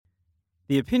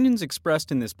The opinions expressed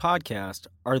in this podcast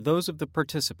are those of the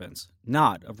participants,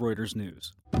 not of Reuters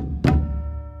News.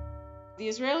 The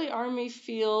Israeli army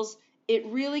feels it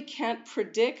really can't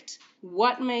predict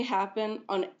what may happen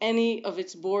on any of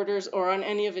its borders or on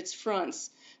any of its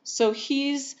fronts. So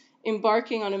he's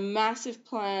embarking on a massive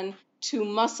plan to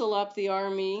muscle up the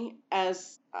army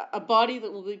as a body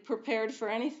that will be prepared for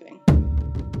anything.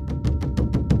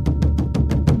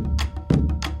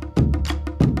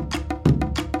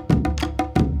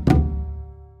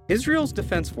 Israel's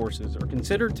defense forces are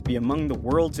considered to be among the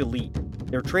world's elite.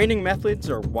 Their training methods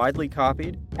are widely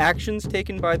copied. Actions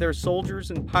taken by their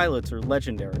soldiers and pilots are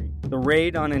legendary. The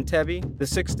raid on Entebbe, the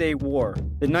Six-Day War,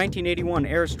 the 1981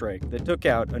 airstrike that took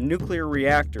out a nuclear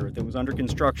reactor that was under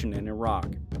construction in Iraq.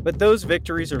 But those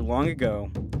victories are long ago,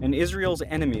 and Israel's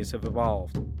enemies have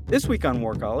evolved. This week on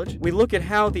War College, we look at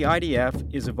how the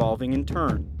IDF is evolving in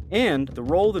turn, and the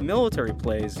role the military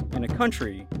plays in a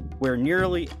country where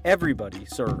nearly everybody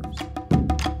serves.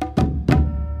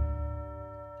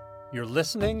 You're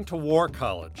listening to War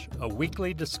College, a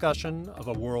weekly discussion of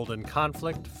a world in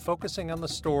conflict focusing on the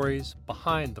stories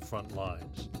behind the front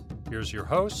lines. Here's your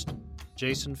host,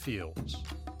 Jason Fields.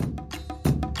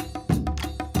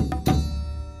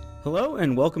 Hello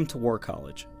and welcome to War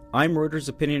College. I'm Reuters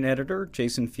opinion editor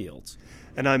Jason Fields.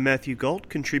 And I'm Matthew Galt,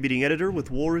 contributing editor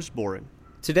with War is Boring.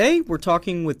 Today, we're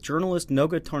talking with journalist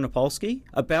Noga Tarnopolsky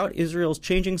about Israel's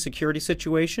changing security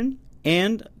situation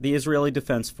and the Israeli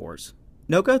Defense Force.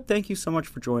 Noga, thank you so much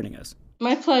for joining us.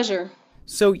 My pleasure.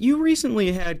 So you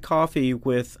recently had coffee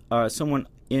with someone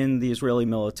in the Israeli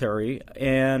military,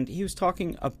 and he was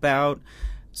talking about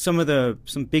some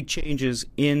big changes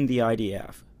in the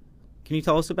IDF. Can you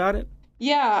tell us about it?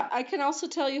 Yeah, I can also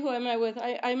tell you who I met with.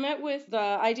 I met with the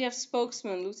IDF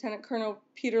spokesman, Lieutenant Colonel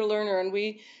Peter Lerner, and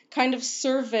we kind of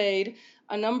surveyed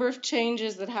a number of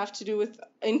changes that have to do with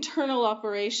internal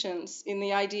operations in the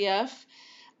IDF.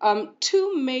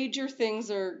 Two major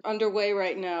things are underway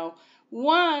right now.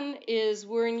 One is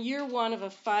we're in year one of a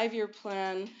 5-year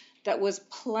plan that was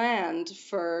planned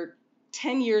for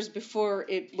 10 years before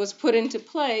it was put into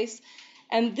place,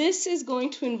 and this is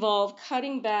going to involve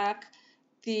cutting back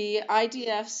the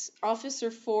IDF's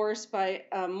officer force by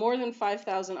more than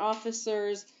 5,000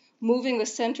 officers, moving the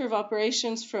center of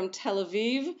operations from Tel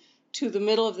Aviv to the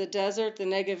middle of the desert, the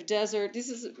Negev desert. This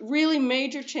is really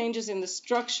major changes in the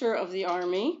structure of the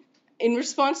army in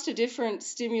response to different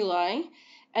stimuli.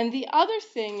 And the other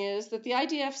thing is that the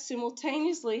IDF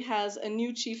simultaneously has a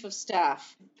new chief of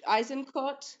staff,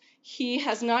 Eisenkot. He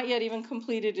has not yet even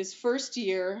completed his first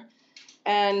year.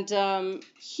 And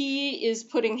he is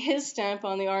putting his stamp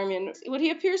on the army. And what he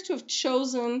appears to have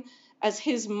chosen as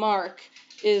his mark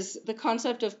is the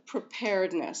concept of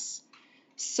preparedness.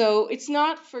 So it's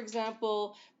not, for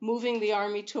example, moving the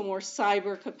army to a more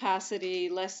cyber capacity,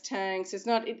 less tanks.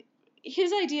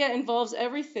 His idea involves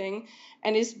everything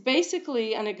and is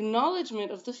basically an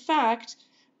acknowledgement of the fact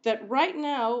that right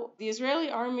now the Israeli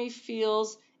army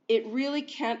feels it really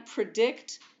can't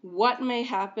predict what may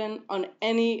happen on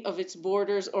any of its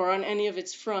borders or on any of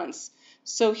its fronts.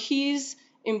 So he's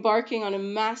embarking on a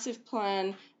massive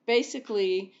plan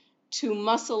basically to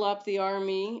muscle up the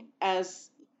army as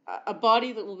a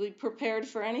body that will be prepared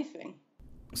for anything.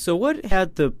 So what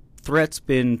had the threats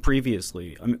been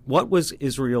previously? I mean, what was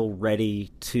Israel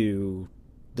ready to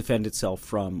defend itself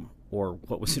from, or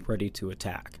what was it ready to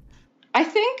attack? I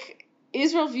think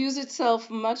Israel views itself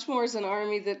much more as an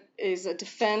army that is a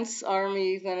defense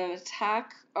army than an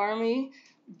attack army.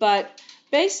 But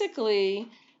basically,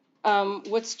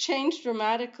 what's changed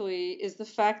dramatically is the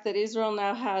fact that Israel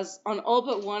now has, on all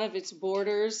but one of its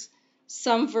borders,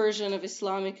 some version of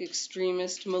Islamic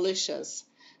extremist militias.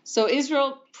 So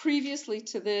Israel, previously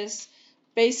to this,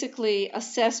 basically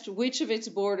assessed which of its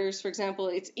borders, for example,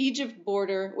 its Egypt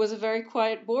border was a very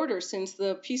quiet border since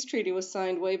the peace treaty was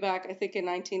signed way back, I think, in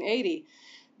 1980.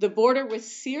 The border with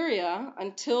Syria,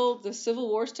 until the civil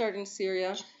war started in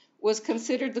Syria, was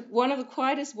considered one of the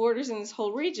quietest borders in this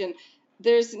whole region.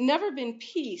 There's never been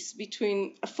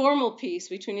a formal peace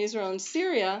between Israel and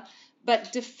Syria,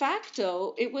 but de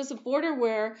facto, it was a border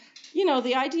where,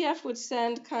 the IDF would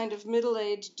send kind of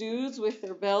middle-aged dudes with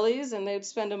their bellies, and they'd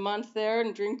spend a month there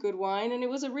and drink good wine, and it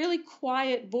was a really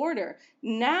quiet border.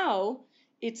 Now,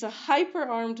 it's a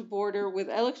hyper-armed border with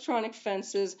electronic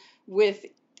fences, with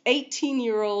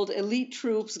 18-year-old elite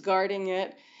troops guarding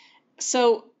it.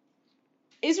 So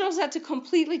Israel's had to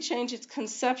completely change its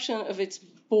conception of its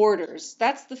borders.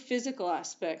 That's the physical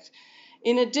aspect.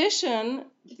 In addition,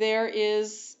 there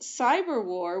is cyber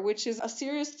war, which is a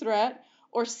serious threat,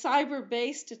 or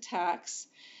cyber-based attacks.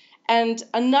 And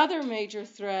another major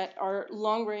threat are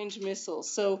long-range missiles.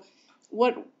 So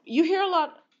what you hear a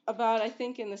lot about, I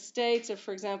think, in the States, or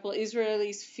for example,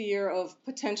 Israelis' fear of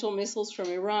potential missiles from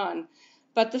Iran.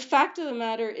 But the fact of the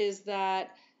matter is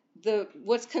that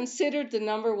what's considered the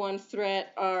number one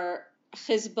threat are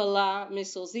Hezbollah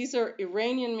missiles. These are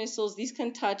Iranian missiles. These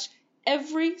can touch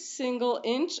every single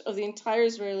inch of the entire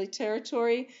Israeli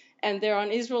territory, and they're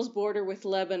on Israel's border with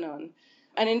Lebanon.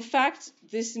 And in fact,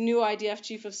 this new IDF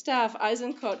chief of staff,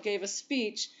 Eisenkot, gave a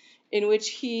speech in which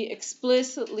he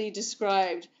explicitly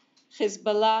described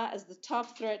Hezbollah as the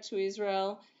top threat to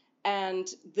Israel and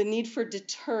the need for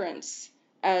deterrence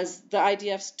as the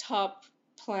IDF's top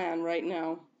plan right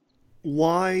now.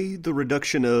 Why the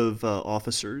reduction of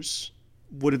officers?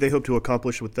 What did they hope to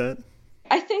accomplish with that?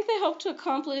 I think they hope to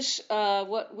accomplish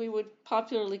what we would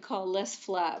popularly call less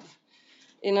flab.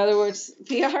 In other words,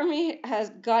 the Army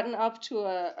has gotten up to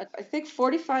I think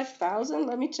 45,000,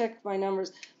 let me check my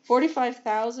numbers,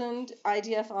 45,000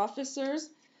 IDF officers.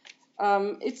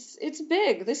 It's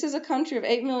big. This is a country of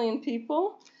 8 million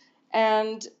people,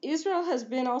 and Israel has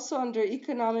been also under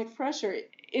economic pressure.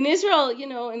 In Israel,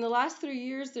 in the last 3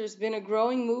 years, there's been a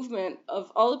growing movement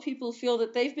of all the people who feel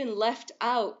that they've been left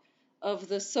out of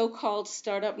the so-called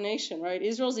startup nation, right?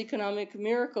 Israel's economic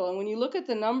miracle. And when you look at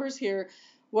the numbers here,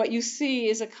 what you see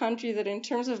is a country that in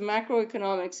terms of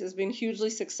macroeconomics has been hugely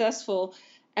successful,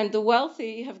 and the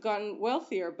wealthy have gotten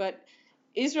wealthier. But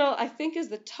Israel, I think, is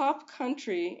the top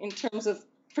country in terms of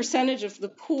percentage of the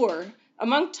poor.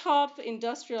 Among top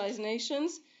industrialized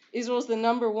nations, Israel is the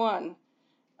number one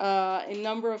in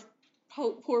number of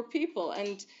poor people.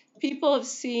 And people have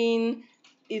seen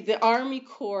the Army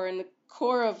Corps and the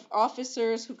Corps of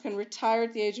officers who can retire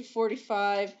at the age of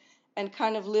 45 and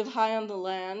kind of live high on the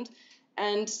land.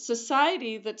 And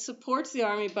society that supports the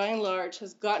Army, by and large,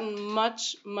 has gotten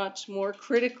much, much more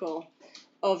critical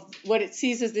of what it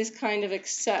sees as this kind of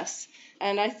excess.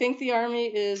 And I think the Army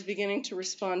is beginning to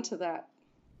respond to that.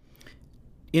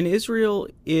 In Israel,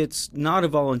 it's not a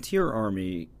volunteer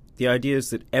army. The idea is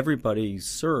that everybody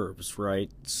serves,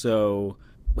 right? So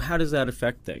how does that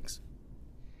affect things?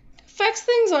 Affects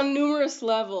things on numerous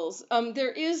levels.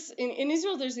 There is, in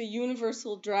Israel, there's a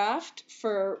universal draft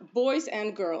for boys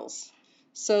and girls.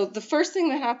 So the first thing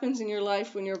that happens in your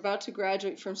life when you're about to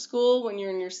graduate from school, when you're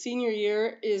in your senior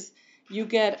year, is you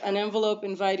get an envelope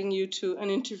inviting you to an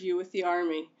interview with the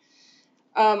Army.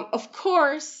 Of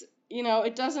course,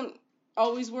 it doesn't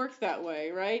always work that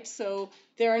way, right? So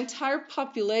there are entire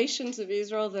populations of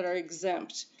Israel that are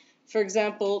exempt. For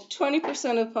example,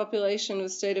 20% of the population of the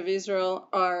state of Israel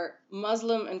are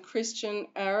Muslim and Christian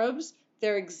Arabs.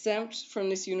 They're exempt from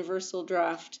this universal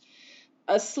draft.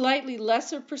 A slightly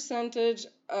lesser percentage,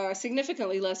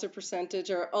 significantly lesser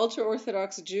percentage, are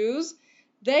ultra-Orthodox Jews.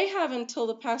 They have, until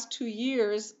the past 2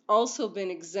 years, also been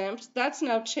exempt. That's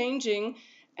now changing,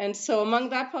 and so among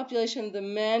that population, the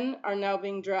men are now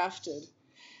being drafted.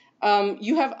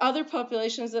 You have other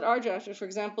populations that are drafted. For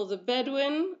example, the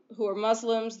Bedouin, who are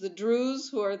Muslims, the Druze,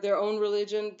 who are their own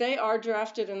religion, they are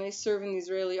drafted and they serve in the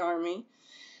Israeli army.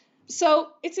 So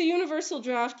it's a universal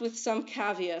draft with some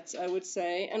caveats, I would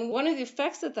say. And one of the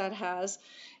effects that has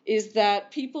is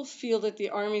that people feel that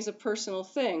the army is a personal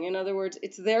thing. In other words,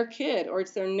 it's their kid, or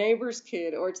it's their neighbor's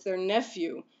kid, or it's their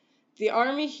nephew. The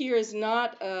army here is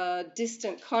not a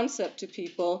distant concept to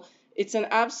people. It's an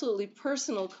absolutely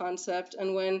personal concept.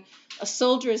 And when a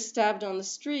soldier is stabbed on the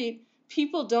street,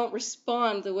 people don't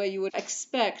respond the way you would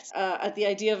expect at the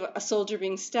idea of a soldier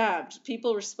being stabbed.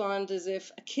 People respond as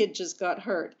if a kid just got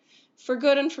hurt, for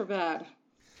good and for bad.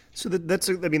 So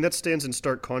that stands in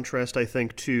stark contrast, I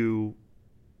think, to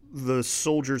the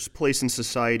soldiers' place in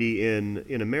society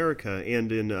in America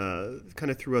and in kind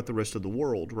of throughout the rest of the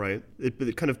world, right?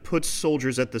 It kind of puts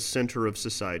soldiers at the center of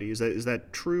society. Is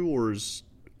that true,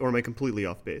 or am I completely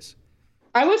off base?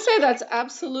 I would say that's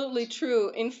absolutely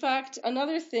true. In fact,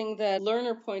 another thing that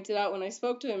Lerner pointed out when I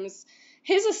spoke to him is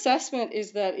his assessment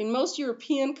is that in most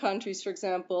European countries, for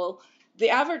example, the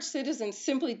average citizen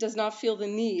simply does not feel the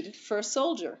need for a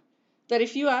soldier. That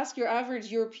if you ask your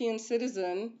average European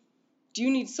citizen, do you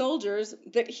need soldiers,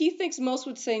 that he thinks most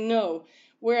would say no.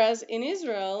 Whereas in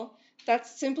Israel,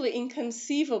 that's simply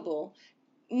inconceivable.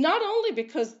 Not only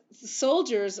because the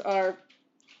soldiers are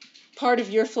part of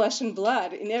your flesh and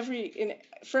blood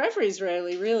for every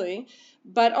Israeli, really,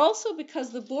 but also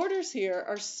because the borders here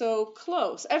are so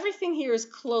close. Everything here is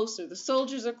closer. The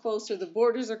soldiers are closer. The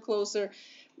borders are closer.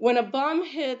 When a bomb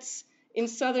hits in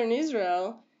southern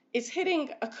Israel, it's hitting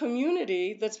a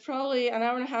community that's probably an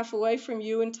hour and a half away from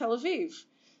you in Tel Aviv.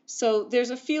 So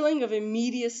there's a feeling of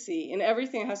immediacy in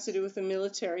everything that has to do with the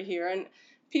military here. And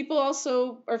people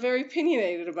also are very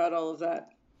opinionated about all of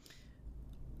that.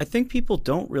 I think people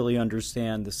don't really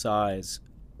understand the size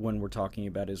when we're talking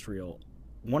about Israel.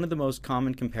 One of the most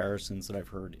common comparisons that I've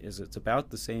heard is it's about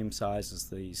the same size as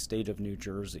the state of New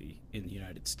Jersey in the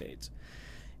United States.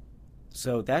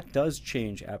 So that does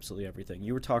change absolutely everything.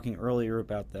 You were talking earlier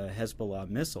about the Hezbollah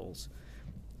missiles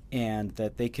and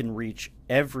that they can reach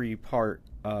every part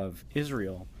of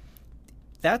Israel.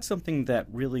 That's something that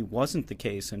really wasn't the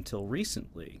case until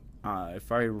recently.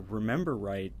 If I remember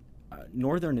right,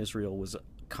 northern Israel was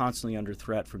constantly under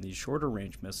threat from these shorter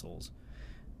range missiles.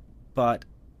 But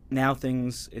now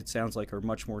things, it sounds like, are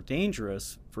much more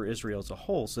dangerous for Israel as a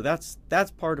whole. So that's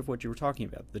part of what you were talking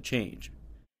about, the change.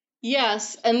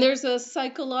 Yes, and there's a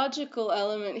psychological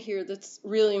element here that's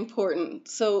really important.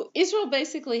 So Israel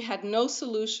basically had no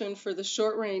solution for the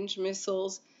short-range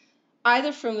missiles,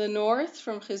 either from the north,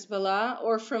 from Hezbollah,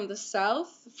 or from the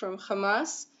south, from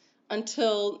Hamas,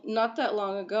 until not that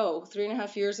long ago,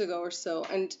 3.5 years ago or so.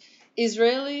 And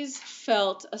Israelis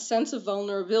felt a sense of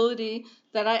vulnerability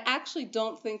that I actually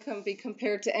don't think can be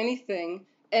compared to anything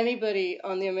anybody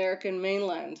on the American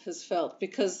mainland has felt,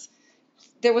 because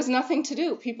there was nothing to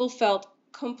do. People felt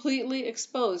completely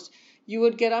exposed. You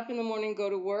would get up in the morning, go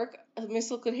to work, a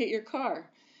missile could hit your car.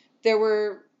 There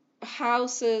were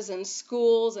houses and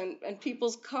schools and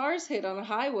people's cars hit on a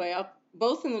highway, up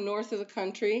both in the north of the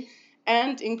country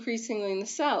and increasingly in the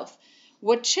south.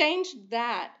 What changed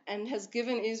that and has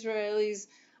given Israelis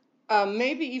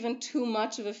maybe even too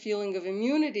much of a feeling of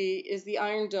immunity is the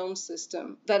Iron Dome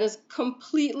system. That has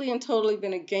completely and totally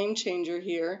been a game changer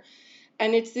here.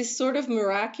 And it's this sort of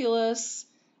miraculous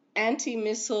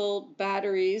anti-missile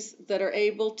batteries that are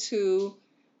able to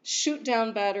shoot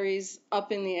down batteries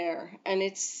up in the air. And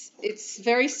it's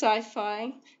very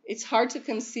sci-fi. It's hard to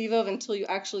conceive of until you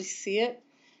actually see it.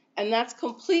 And that's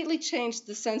completely changed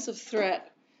the sense of threat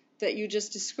that you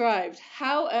just described.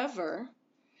 However,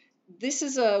 this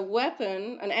is a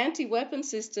weapon, an anti-weapon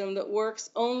system that works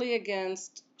only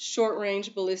against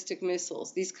short-range ballistic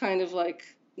missiles, these kind of like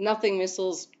nothing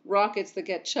missiles, rockets that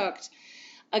get chucked.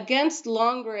 Against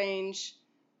long-range,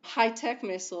 high-tech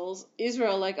missiles,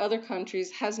 Israel, like other countries,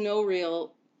 has no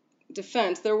real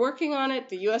defense. They're working on it.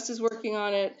 The U.S. is working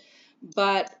on it.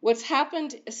 But what's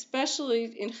happened, especially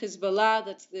in Hezbollah,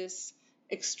 that's this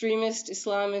extremist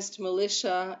Islamist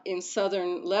militia in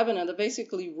southern Lebanon that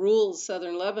basically rules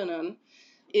southern Lebanon,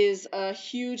 is a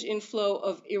huge inflow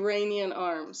of Iranian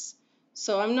arms.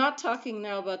 So I'm not talking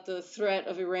now about the threat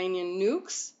of Iranian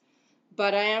nukes,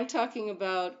 but I am talking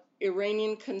about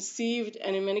Iranian-conceived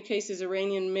and in many cases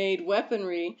Iranian-made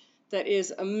weaponry that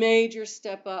is a major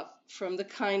step up from the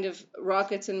kind of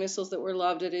rockets and missiles that were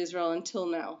lobbed at Israel until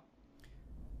now.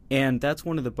 And that's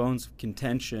one of the bones of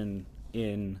contention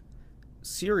in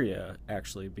Syria,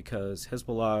 actually, because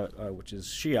Hezbollah, which is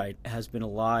Shiite, has been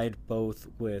allied both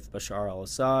with Bashar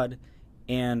al-Assad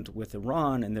and with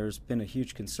Iran, and there's been a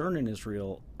huge concern in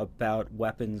Israel about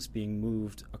weapons being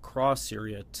moved across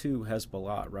Syria to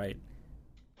Hezbollah, right?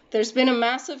 There's been a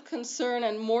massive concern,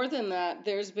 and more than that,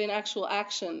 there's been actual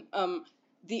action.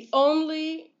 The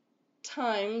only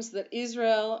times that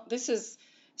Israel, this is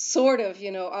sort of,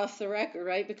 off the record,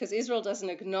 right? Because Israel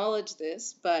doesn't acknowledge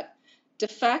this, but de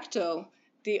facto,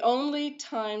 the only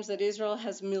times that Israel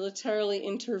has militarily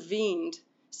intervened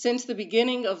since the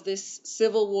beginning of this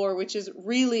civil war, which is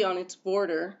really on its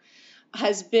border,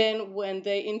 has been when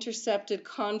they intercepted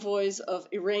convoys of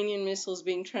Iranian missiles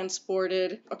being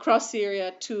transported across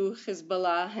Syria to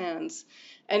Hezbollah hands.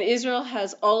 And Israel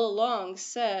has all along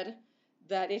said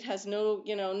that it has no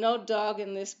dog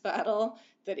in this battle,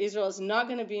 that Israel is not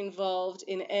going to be involved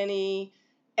in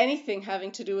anything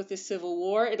having to do with this civil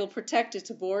war. It'll protect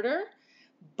its border,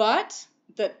 but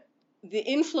that the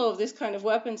inflow of this kind of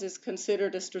weapons is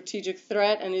considered a strategic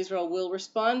threat, and Israel will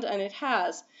respond, and it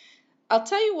has. I'll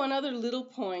tell you one other little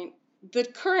point. The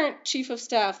current chief of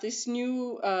staff, this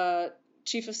new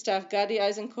chief of staff, Gadi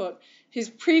Eisenkot, his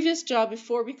previous job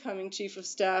before becoming chief of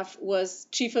staff was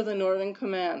chief of the Northern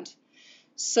Command.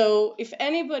 So if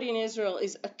anybody in Israel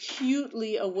is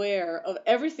acutely aware of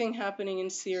everything happening in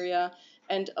Syria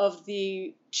and of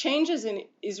the changes in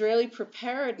Israeli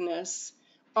preparedness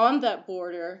on that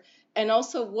border, and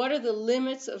also what are the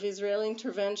limits of Israeli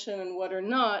intervention and what are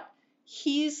not,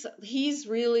 he's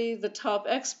really the top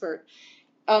expert.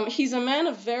 He's a man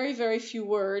of very, very few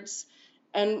words.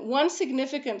 And one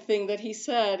significant thing that he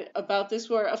said about this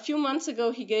war, a few months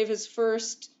ago, he gave his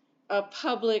first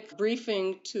public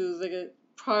briefing to the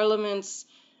Parliament's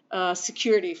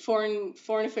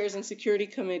Foreign Affairs and Security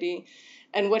Committee.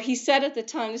 And what he said at the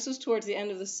time, this was towards the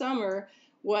end of the summer,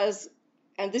 was,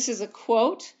 and this is a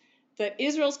quote, that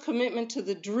Israel's commitment to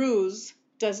the Druze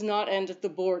does not end at the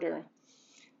border.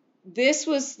 This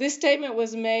statement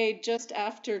was made just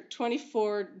after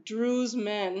 24 Druze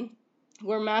men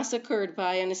were massacred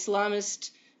by an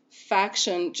Islamist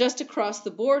faction just across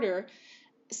the border.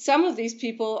 Some of these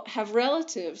people have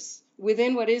relatives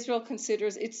within what Israel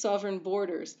considers its sovereign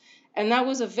borders. And that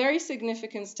was a very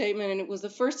significant statement, and it was the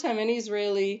first time any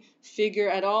Israeli figure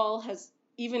at all has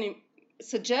even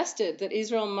suggested that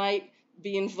Israel might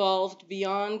be involved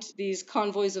beyond these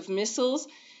convoys of missiles.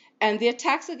 And the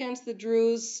attacks against the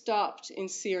Druze stopped in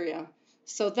Syria.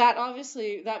 So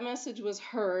that message was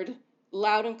heard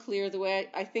loud and clear the way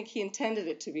I think he intended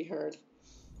it to be heard.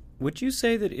 Would you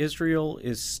say that Israel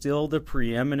is still the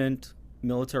preeminent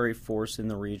military force in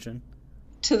the region?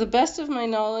 To the best of my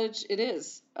knowledge, it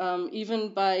is,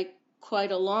 even by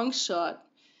quite a long shot.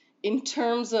 In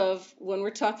terms of when we're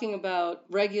talking about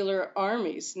regular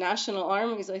armies, national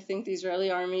armies, I think the Israeli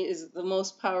army is the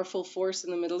most powerful force in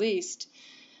the Middle East.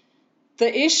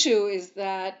 The issue is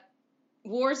that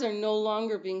wars are no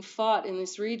longer being fought in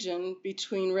this region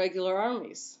between regular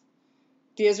armies.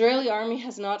 The Israeli army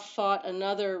has not fought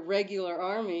another regular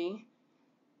army,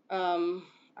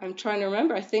 I'm trying to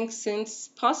remember, I think since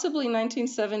possibly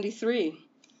 1973.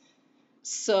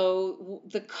 So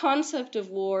the concept of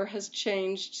war has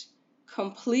changed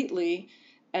completely.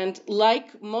 And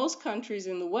like most countries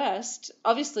in the West,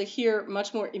 obviously here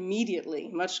much more immediately,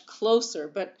 much closer,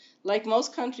 but like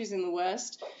most countries in the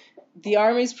West, the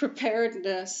army's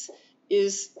preparedness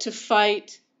is to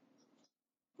fight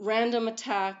random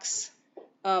attacks,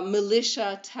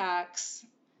 militia attacks,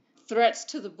 threats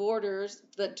to the borders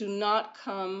that do not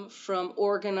come from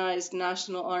organized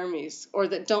national armies or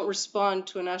that don't respond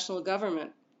to a national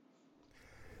government.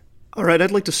 All right, I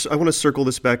want to circle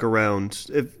this back around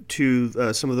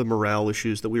to some of the morale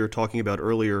issues that we were talking about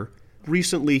earlier.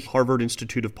 Recently, Harvard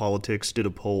Institute of Politics did a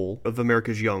poll of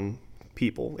America's young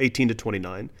people, 18 to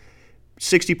 29.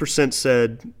 60%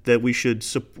 said that we should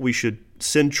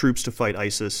send troops to fight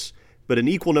ISIS, but an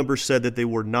equal number said that they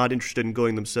were not interested in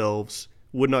going themselves,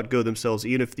 would not go themselves,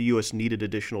 even if the U.S. needed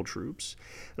additional troops.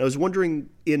 And I was wondering,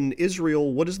 in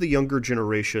Israel, what is the younger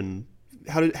generation?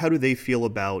 How do they feel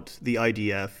about the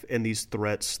IDF and these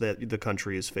threats that the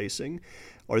country is facing?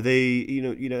 Are they,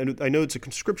 I know it's a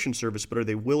conscription service, but are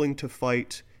they willing to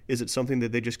fight? Is it something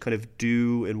that they just kind of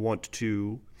do and want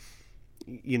to,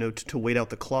 to wait out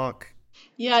the clock?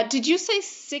 Yeah, did you say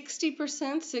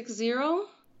 60%, 60?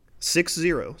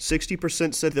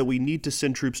 60% said that we need to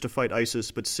send troops to fight ISIS,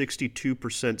 but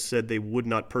 62% said they would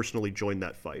not personally join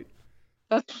that fight.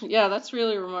 That's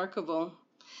really remarkable.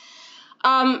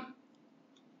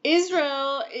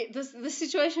 Israel, the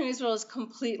situation in Israel is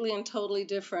completely and totally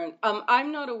different.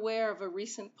 I'm not aware of a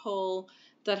recent poll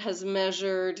that has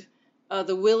measured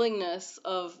the willingness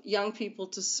of young people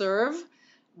to serve,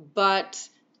 but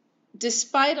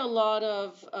despite a lot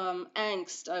of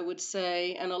angst, I would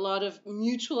say, and a lot of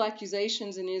mutual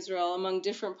accusations in Israel among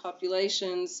different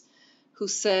populations who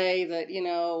say that,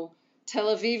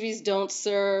 Tel Avivis don't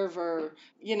serve or,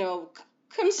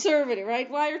 conservative, right?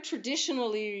 Why are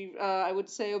traditionally, I would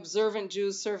say, observant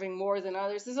Jews serving more than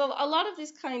others? There's a lot of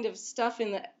this kind of stuff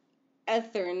in the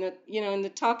ether, in the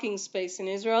talking space in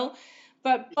Israel.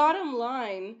 But bottom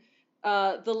line,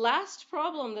 the last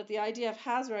problem that the IDF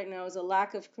has right now is a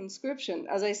lack of conscription.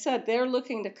 As I said, they're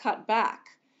looking to cut back.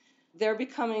 They're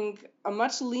becoming a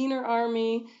much leaner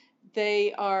army.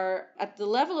 They are at the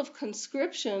level of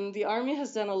conscription. The army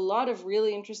has done a lot of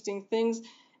really interesting things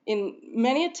in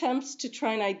many attempts to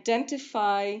try and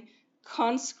identify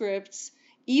conscripts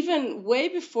even way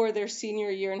before their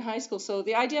senior year in high school. So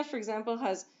the IDF, for example,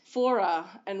 has fora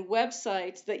and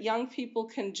websites that young people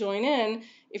can join in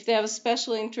if they have a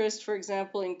special interest, for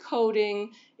example, in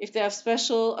coding, if they have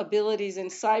special abilities in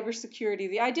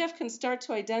cybersecurity. The IDF can start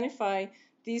to identify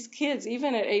these kids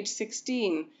even at age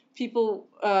 16,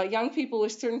 young people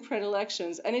with certain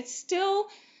predilections. And it's still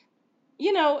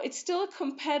a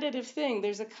competitive thing.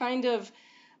 There's a kind of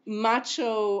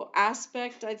macho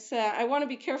aspect, I'd say. I want to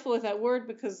be careful with that word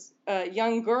because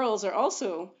young girls are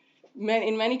also,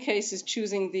 in many cases,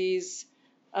 choosing these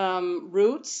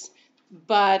routes.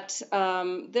 But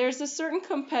there's a certain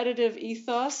competitive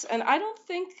ethos, and I don't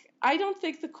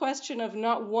think the question of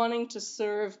not wanting to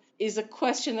serve is a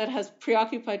question that has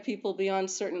preoccupied people beyond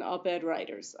certain op-ed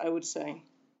writers, I would say.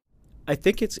 I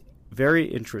think it's very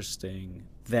interesting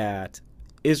that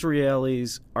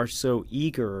Israelis are so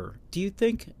eager. Do you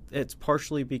think it's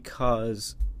partially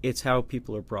because it's how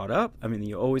people are brought up? I mean,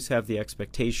 you always have the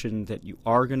expectation that you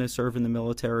are going to serve in the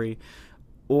military.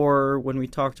 Or when we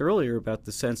talked earlier about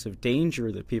the sense of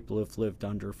danger that people have lived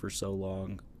under for so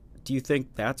long, do you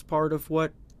think that's part of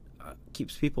what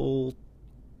keeps people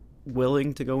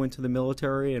willing to go into the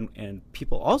military, and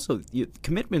people also,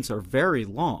 commitments are very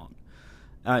long.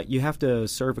 You have to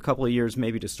serve a couple of years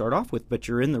maybe to start off with, but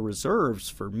you're in the reserves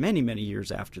for many, many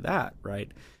years after that,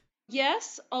 right?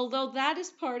 Yes, although that is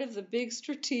part of the big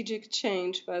strategic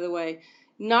change, by the way.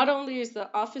 Not only is the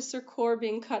officer corps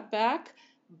being cut back,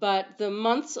 but the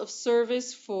months of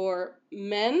service for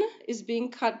men is being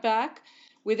cut back.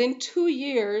 Within 2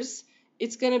 years,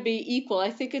 it's going to be equal.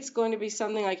 I think it's going to be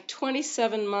something like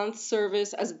 27 months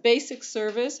service as basic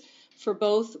service for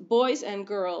both boys and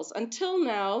girls. Until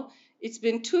now, it's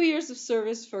been 2 years of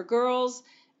service for girls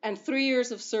and 3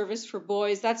 years of service for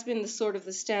boys. That's been the sort of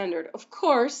the standard. Of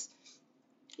course,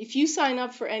 if you sign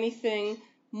up for anything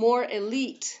more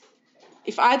elite,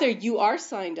 if either you are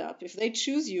signed up, if they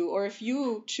choose you, or if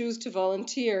you choose to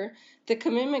volunteer, the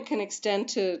commitment can extend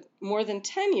to more than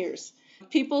 10 years.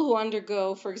 People who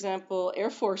undergo, for example, Air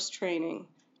Force training,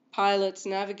 pilots,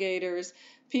 navigators,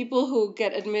 people who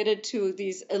get admitted to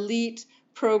these elite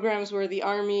programs where the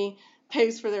Army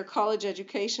pays for their college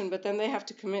education, but then they have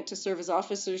to commit to serve as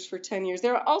officers for 10 years.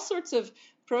 There are all sorts of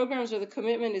programs where the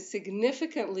commitment is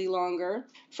significantly longer.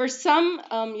 For some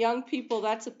young people,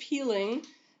 that's appealing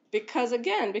because,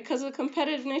 again, because of the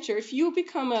competitive nature. If you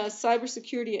become a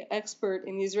cybersecurity expert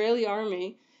in the Israeli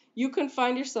Army, you can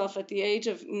find yourself at the age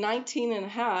of 19 and a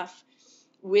half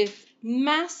with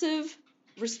massive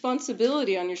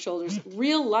responsibility on your shoulders,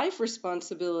 real life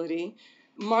responsibility,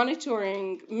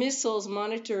 monitoring missiles,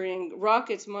 monitoring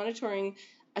rockets, monitoring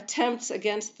attempts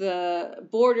against the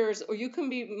borders, or you can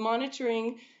be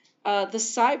monitoring the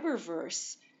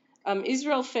cyberverse.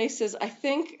 Israel faces, I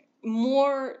think,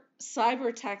 more cyber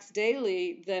attacks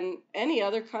daily than any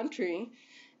other country,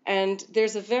 and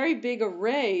there's a very big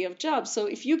array of jobs. So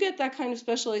if you get that kind of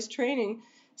specialized training,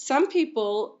 some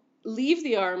people leave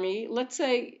the Army, let's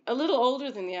say a little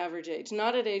older than the average age,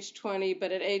 not at age 20,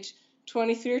 but at age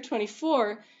 23 or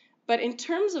 24. But in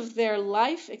terms of their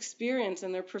life experience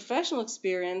and their professional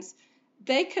experience,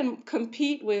 they can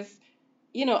compete with,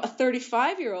 a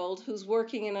 35-year-old who's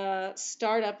working in a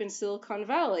startup in Silicon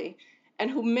Valley and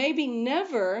who maybe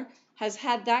never has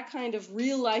had that kind of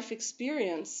real life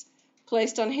experience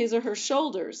placed on his or her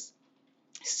shoulders.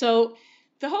 So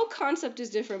the whole concept is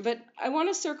different, but I want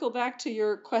to circle back to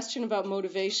your question about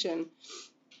motivation.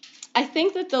 I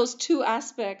think that those two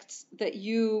aspects that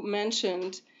you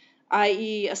mentioned,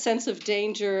 i.e. a sense of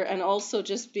danger and also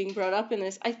just being brought up in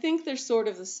this, I think they're sort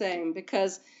of the same,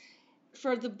 because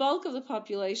for the bulk of the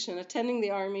population, attending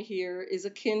the Army here is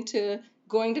akin to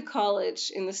going to college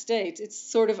in the States. It's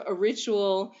sort of a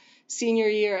ritual. Senior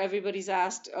year, everybody's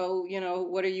asked,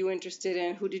 what are you interested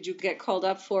in? Who did you get called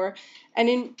up for? And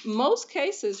in most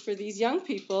cases, for these young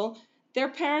people, their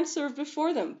parents served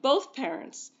before them, both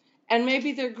parents, and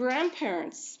maybe their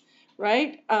grandparents,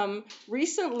 right?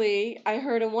 Recently, I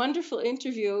heard a wonderful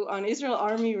interview on Israel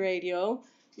Army Radio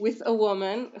with a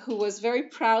woman who was very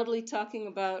proudly talking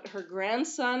about her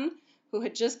grandson who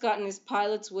had just gotten his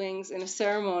pilot's wings in a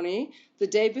ceremony the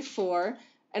day before.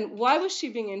 And why was she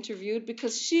being interviewed?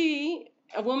 Because she,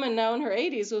 a woman now in her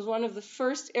 80s, was one of the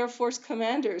first Air Force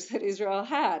commanders that Israel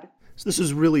had. So this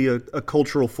is really a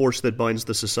cultural force that binds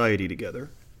the society together.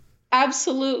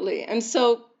 Absolutely. And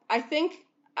so I think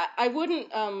I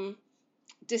wouldn't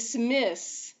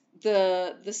dismiss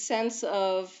the sense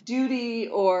of duty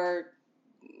or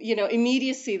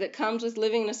immediacy that comes with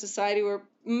living in a society where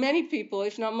many people,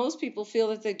 if not most people, feel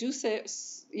that they do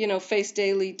face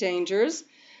daily dangers.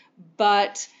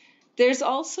 But there's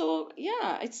also,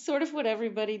 it's sort of what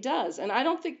everybody does. And I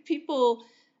don't think people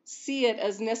see it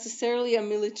as necessarily a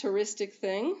militaristic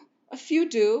thing. A few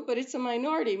do, but it's a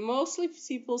minority. Mostly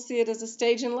people see it as a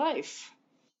stage in life.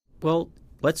 Well,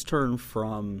 let's turn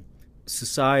from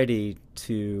society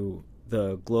to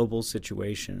the global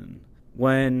situation.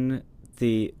 When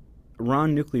the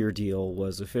Iran nuclear deal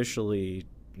was officially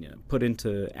put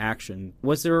into action,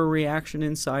 was there a reaction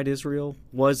inside Israel?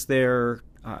 Was there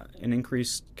an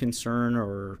increased concern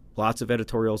or lots of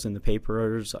editorials in the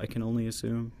papers, I can only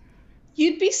assume?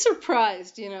 You'd be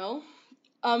surprised,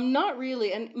 Not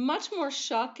really. And much more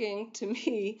shocking to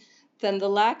me than the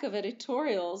lack of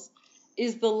editorials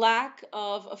is the lack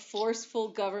of a forceful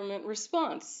government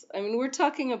response. I mean, we're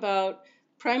talking about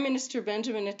Prime Minister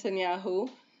Benjamin Netanyahu,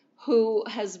 who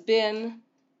has been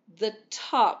the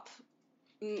top,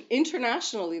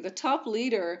 internationally, the top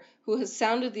leader who has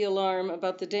sounded the alarm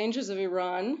about the dangers of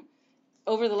Iran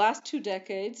over the last 2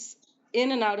 decades,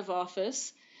 in and out of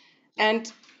office.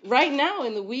 And right now,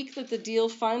 in the week that the deal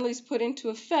finally is put into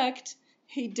effect,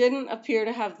 he didn't appear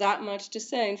to have that much to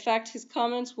say. In fact, his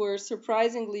comments were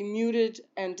surprisingly muted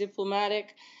and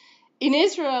diplomatic. In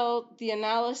Israel, the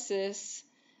analysis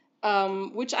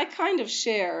which I kind of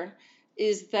share,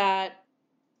 is that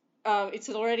it's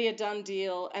already a done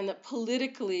deal and that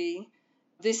politically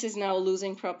this is now a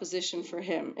losing proposition for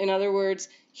him. In other words,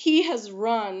 he has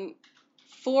run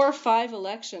 4 or 5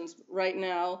 elections right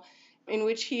now in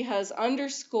which he has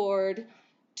underscored,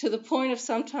 to the point of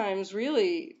sometimes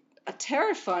really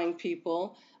terrifying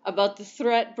people, about the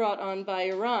threat brought on by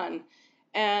Iran.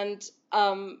 And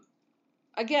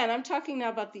again, I'm talking now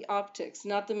about the optics,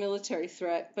 not the military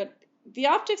threat, but the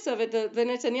optics of it. The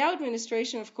Netanyahu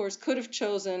administration, of course, could have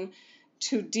chosen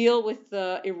to deal with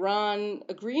the Iran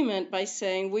agreement by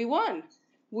saying, we won.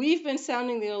 We've been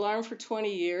sounding the alarm for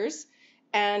 20 years,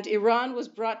 and Iran was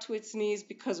brought to its knees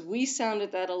because we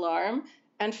sounded that alarm.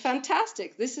 And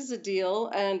fantastic, this is a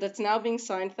deal, and that's now being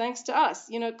signed thanks to us.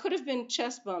 It could have been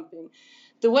chest bumping.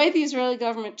 The way the Israeli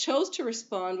government chose to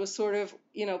respond was sort of,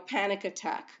 panic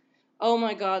attack. Oh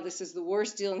my God, this is the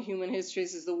worst deal in human history.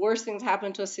 This is the worst thing that's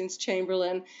happened to us since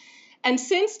Chamberlain. And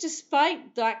since,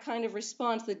 despite that kind of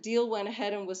response, the deal went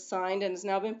ahead and was signed and has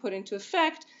now been put into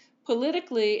effect,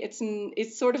 politically,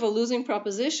 it's sort of a losing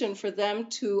proposition for them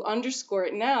to underscore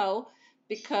it now,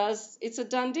 because it's a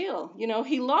done deal.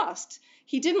 He lost.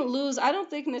 He didn't lose. I don't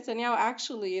think Netanyahu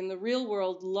actually, in the real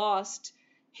world, lost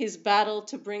his battle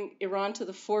to bring Iran to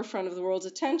the forefront of the world's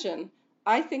attention.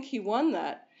 I think he won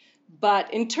that.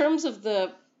 But in terms of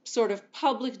the sort of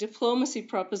public diplomacy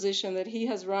proposition that he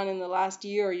has run in the last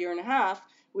year and a half,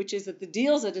 which is that the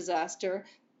deal's a disaster,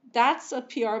 that's a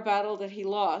PR battle that he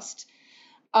lost.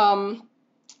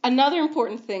 Another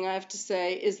important thing I have to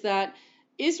say is that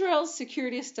Israel's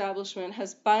security establishment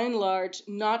has, by and large,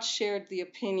 not shared the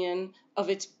opinion of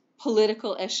its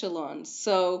political echelons.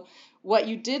 So what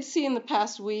you did see in the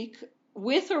past week,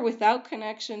 with or without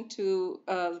connection to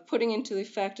putting into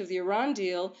effect of the Iran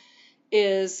deal,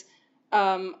 is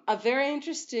a very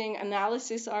interesting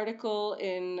analysis article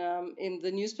in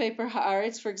the newspaper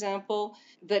Haaretz, for example,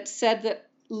 that said that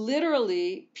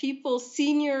literally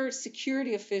senior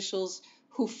security officials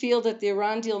who feel that the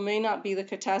Iran deal may not be the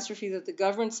catastrophe that the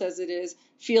government says it is,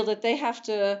 feel that they have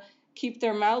to keep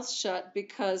their mouths shut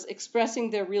because expressing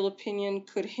their real opinion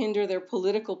could hinder their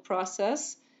political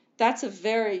process. That's a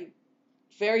very,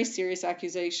 very serious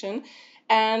accusation.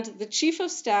 And the chief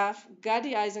of staff,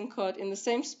 Gadi Eisenkot, in the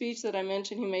same speech that I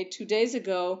mentioned he made 2 days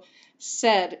ago,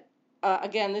 said,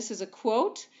 again, this is a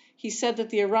quote, he said that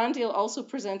the Iran deal also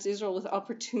presents Israel with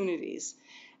opportunities.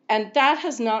 And that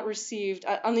has not received,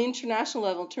 on the international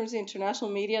level, in terms of the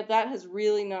international media, that has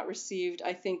really not received,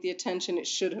 I think, the attention it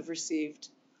should have received.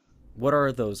 What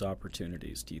are those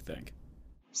opportunities, do you think?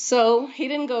 So he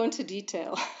didn't go into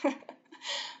detail.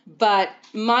 But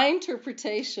my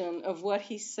interpretation of what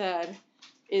he said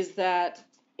is that,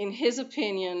 in his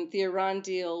opinion, the Iran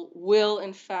deal will,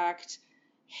 in fact,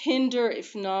 hinder,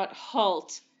 if not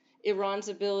halt, Iran's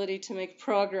ability to make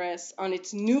progress on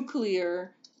its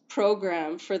nuclear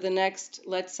program for the next,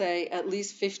 let's say, at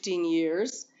least 15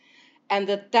 years, and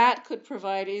that could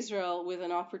provide Israel with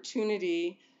an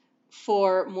opportunity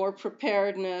for more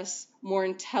preparedness, more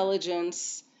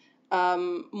intelligence,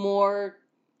 more,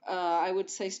 I would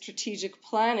say, strategic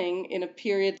planning in a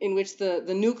period in which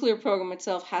the nuclear program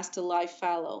itself has to lie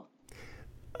fallow.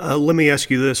 Let me ask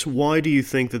you this. Why do you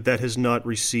think that has not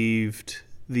received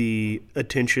the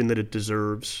attention that it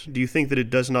deserves? Do you think that it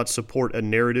does not support a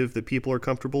narrative that people are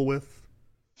comfortable with?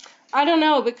 I don't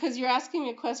know, because you're asking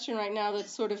me a question right now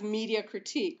that's sort of media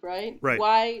critique, right? Right.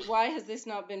 Why has this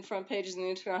not been front pages in the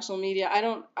international media? I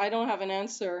don't have an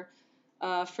answer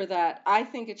for that. I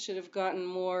think it should have gotten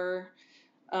more,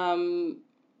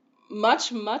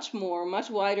 much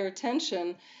wider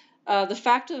attention. The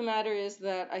fact of the matter is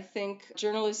that I think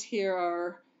journalists here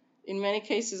are, in many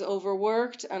cases,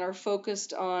 overworked and are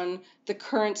focused on the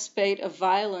current spate of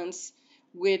violence,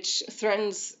 which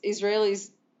threatens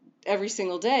Israelis every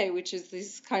single day, which is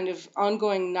these kind of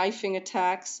ongoing knifing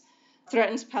attacks,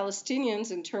 threatens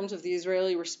Palestinians in terms of the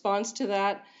Israeli response to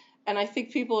that. And I think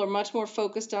people are much more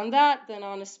focused on that than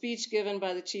on a speech given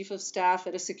by the chief of staff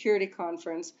at a security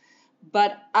conference.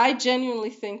 But I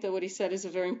genuinely think that what he said is a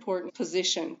very important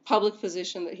position, public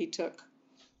position that he took.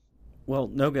 Well,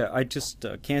 Noga, I just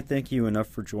can't thank you enough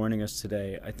for joining us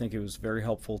today. I think it was very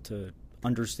helpful to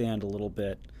understand a little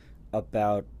bit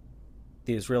about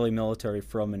the Israeli military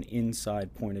from an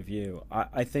inside point of view.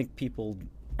 I think people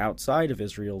outside of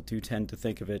Israel do tend to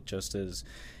think of it just as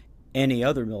any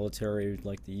other military,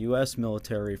 like the U.S.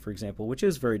 military, for example, which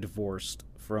is very divorced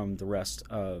from the rest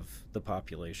of the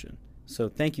population. So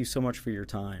thank you so much for your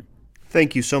time.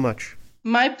 Thank you so much.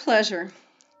 My pleasure.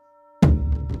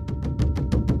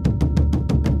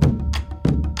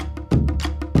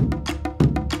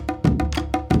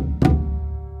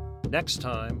 Next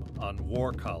time on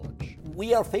War College.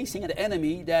 We are facing an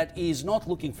enemy that is not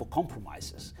looking for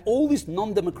compromises. All these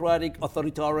non-democratic,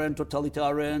 authoritarian,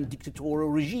 totalitarian, dictatorial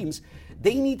regimes,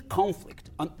 they need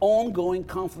conflict, an ongoing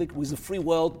conflict with the free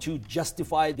world to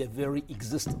justify their very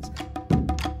existence.